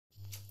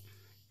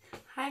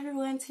Hi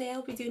everyone, today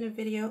I'll be doing a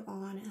video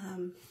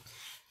on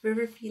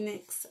River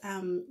Phoenix,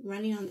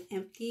 Running on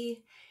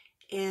Empty,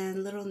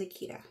 and Little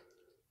Nikita.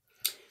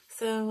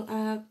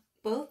 So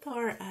both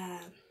are,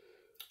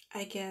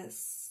 I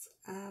guess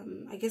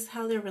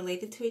how they're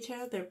related to each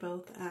other. They're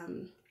both,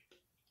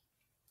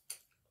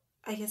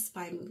 I guess,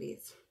 spy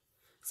movies,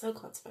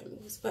 so-called spy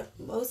movies, but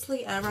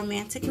mostly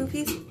romantic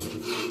movies,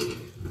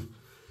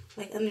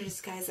 like under the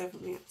skies of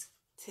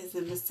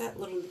romanticism. It's that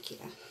Little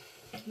Nikita.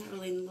 Not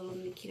really Little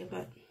Nikita,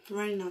 but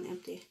Running on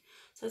Empty.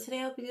 So today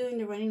I'll be doing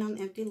the Running on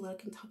Empty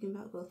look and talking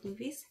about both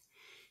movies,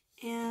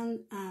 and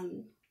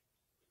I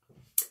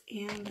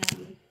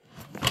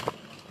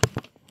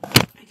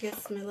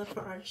guess my love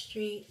for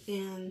artistry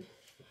and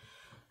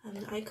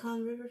the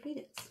icon River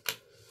Phoenix.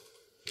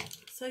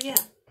 So yeah,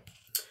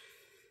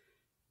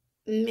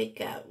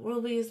 makeup.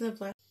 We'll be using a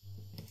black.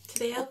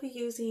 Today I'll be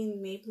using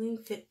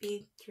Maybelline Fit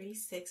Me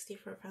 360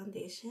 for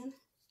foundation.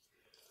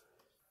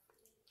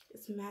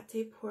 It's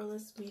matte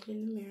poreless, made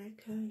in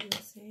America,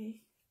 USA.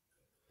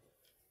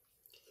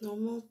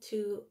 Normal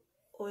to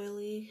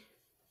oily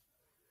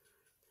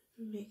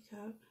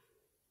makeup.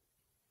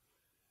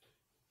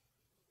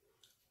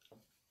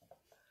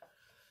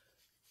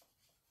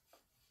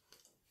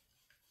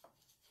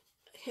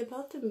 Okay,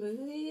 about the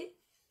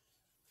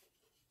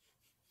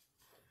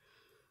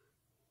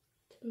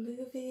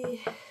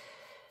movie.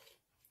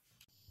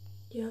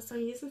 Yeah, so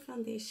I'm using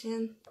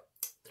foundation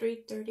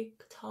 330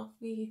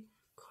 Toffee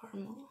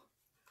Caramel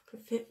for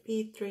Fit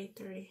Me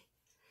 330.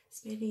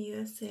 It's made in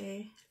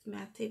USA,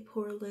 matte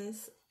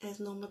poreless, as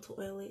normal to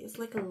oily. It's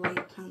like a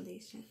light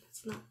foundation.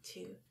 It's not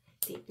too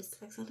deep. It's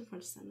like something for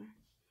the summer.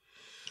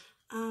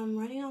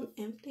 Running on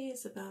Empty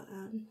is about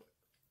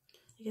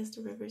I guess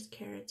the River's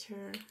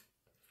character.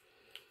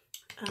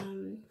 Hold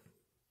on,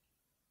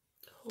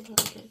 I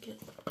gotta get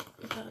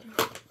better.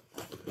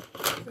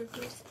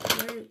 River's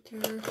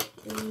character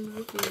in the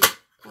movie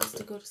wants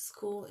to go to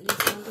school and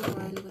he's on the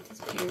run with his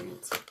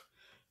parents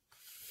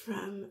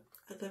from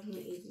a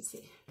government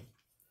agency.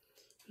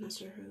 I'm not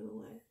sure who or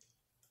what,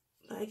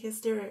 but I guess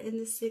they're in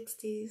the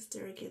 60s.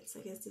 They're against, I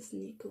guess, this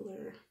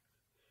nuclear,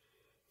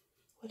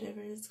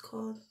 whatever it's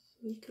called,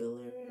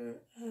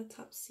 nuclear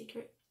top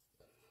secret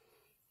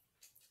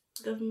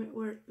government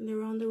work, and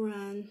they're on the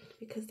run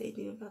because they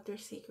knew about their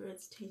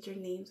secrets, change their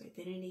names,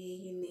 identity,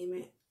 you name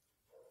it.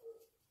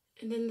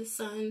 And then the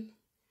son,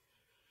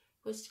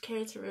 which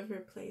character River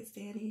plays,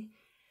 Danny,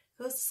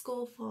 goes to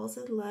school, falls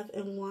in love,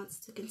 and wants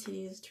to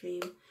continue his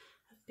dream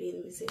of being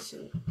a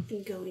musician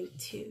and going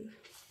to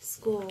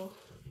school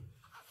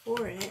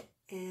for it.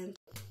 And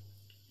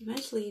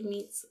eventually he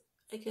meets,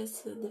 I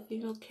guess, the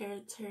female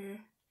character.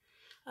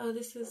 Oh,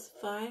 this is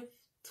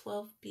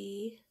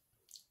 512B,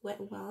 Wet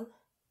n Wild.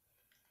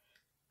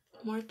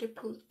 Martha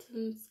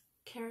Plimpton's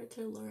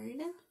character,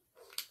 Lorena.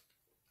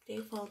 They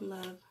fall in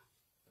love.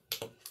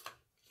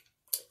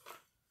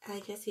 I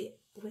guess he,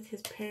 with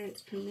his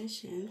parents'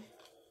 permission,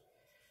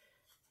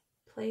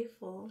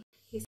 playful,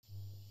 he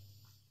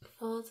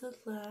falls in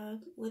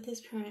love with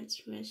his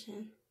parents'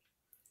 permission.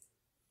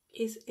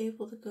 He's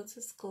able to go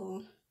to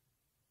school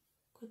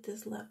with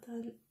his love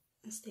done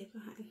and stay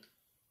behind.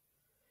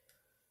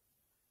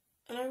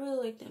 And I really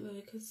like that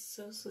movie because it's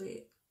so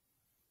sweet.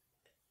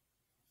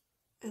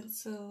 And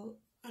so,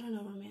 I don't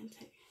know,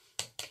 romantic.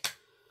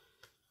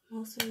 I'm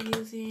also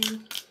using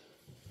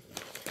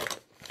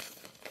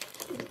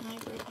an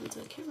eyebrow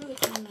pencil. I can't really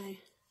find my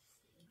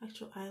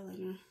actual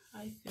eyeliner.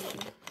 Eyebrow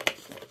pencil.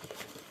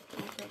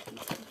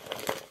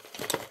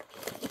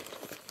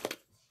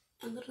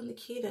 And Little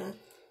Nikita,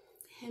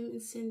 him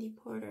and Cindy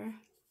Porter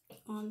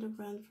on the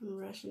run from a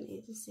Russian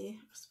agency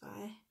or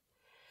spy.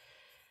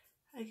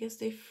 I guess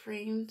they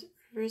framed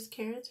River's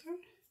character.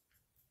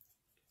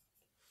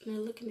 And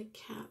they're looking to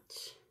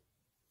catch,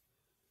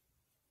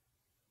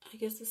 I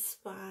guess, a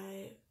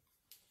spy.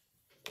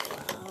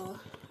 Wow.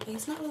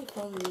 He's not really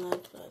falling in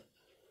love, but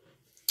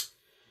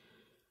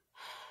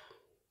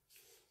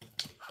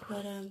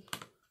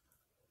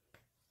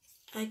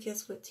I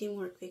guess with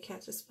teamwork they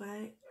catch a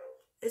spy.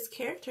 His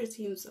character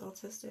seems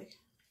autistic.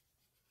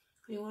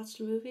 When you watch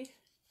the movie,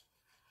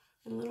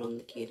 and Little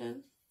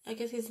Nikita, I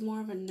guess he's more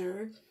of a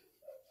nerd.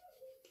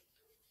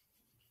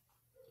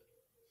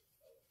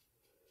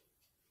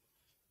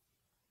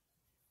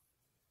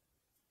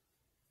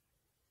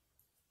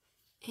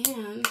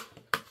 And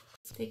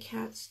they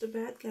catch the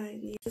bad guy,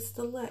 and it's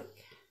the look.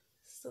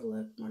 It's the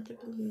look, Martha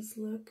Plimpton's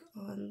look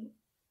on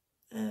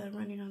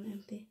Running on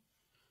Empty.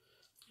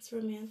 It's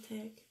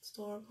romantic, it's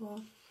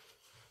adorable.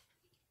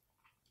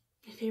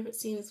 My favorite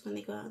scene is when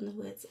they go out in the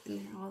woods and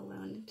they're all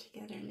alone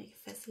together and they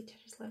confess each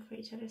other's love for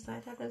each other. So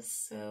I thought that was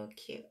so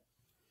cute.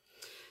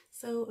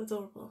 So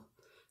adorable.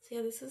 So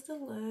yeah, this is the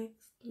look.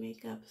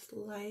 Makeup is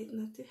light,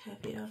 not too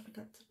heavy. I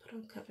forgot to put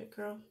on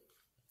CoverGirl.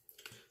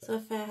 So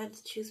if I had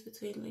to choose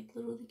between like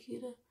Little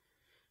Nikita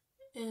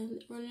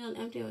and Running on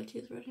Empty, I would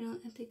choose Running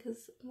on Empty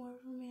because it's more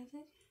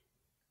romantic.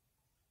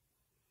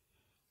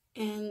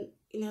 And,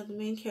 you know, the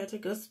main character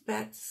goes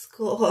back to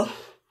school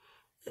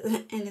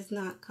and is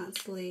not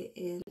constantly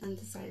in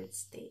undecided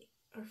state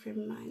or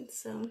frame of mind.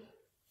 So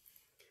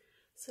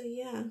So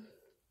yeah,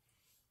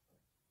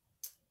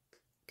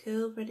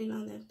 Go Running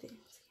on Empty.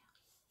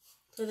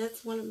 So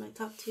that's one of my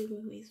top 2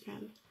 movies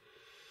from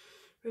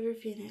River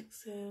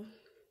Phoenix. So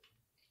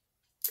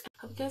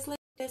hope you guys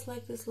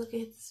like this. Look,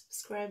 hit the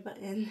subscribe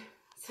button.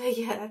 So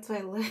yeah, that's why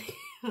I like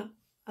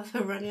of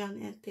Running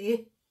on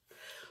Empty.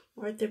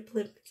 Arthur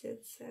Plimpton.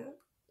 So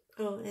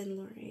oh, and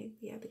Lorraine.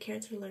 Yeah, the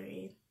character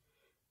Lorraine,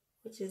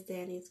 which is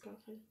Danny's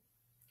girlfriend.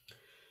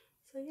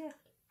 So yeah,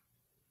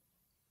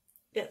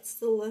 that's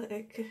the look.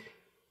 Okay.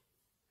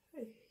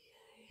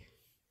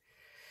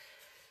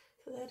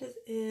 So that is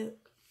it.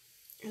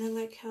 And I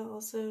like how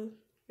also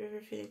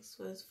River Phoenix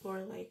was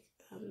for like,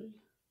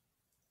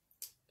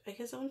 I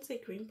guess I wouldn't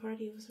say Green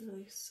Party. It wasn't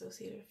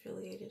really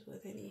affiliated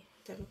with any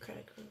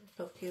Democratic or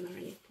Republican or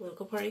any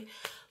political party,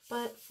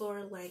 but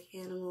for like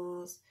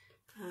animals,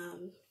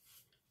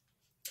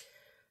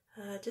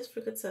 just for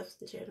good stuff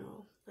in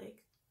general,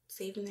 like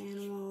saving the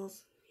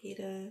animals,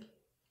 PETA,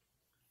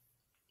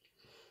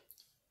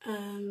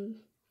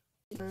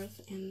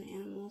 Earth and the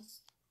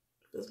animals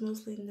was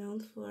mostly known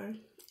for,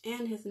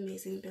 and his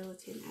amazing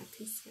ability and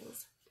acting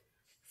skills.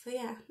 So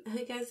yeah, I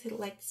hope you guys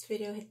like this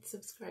video, hit the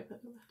subscribe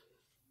button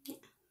below.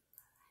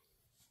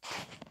 Yeah.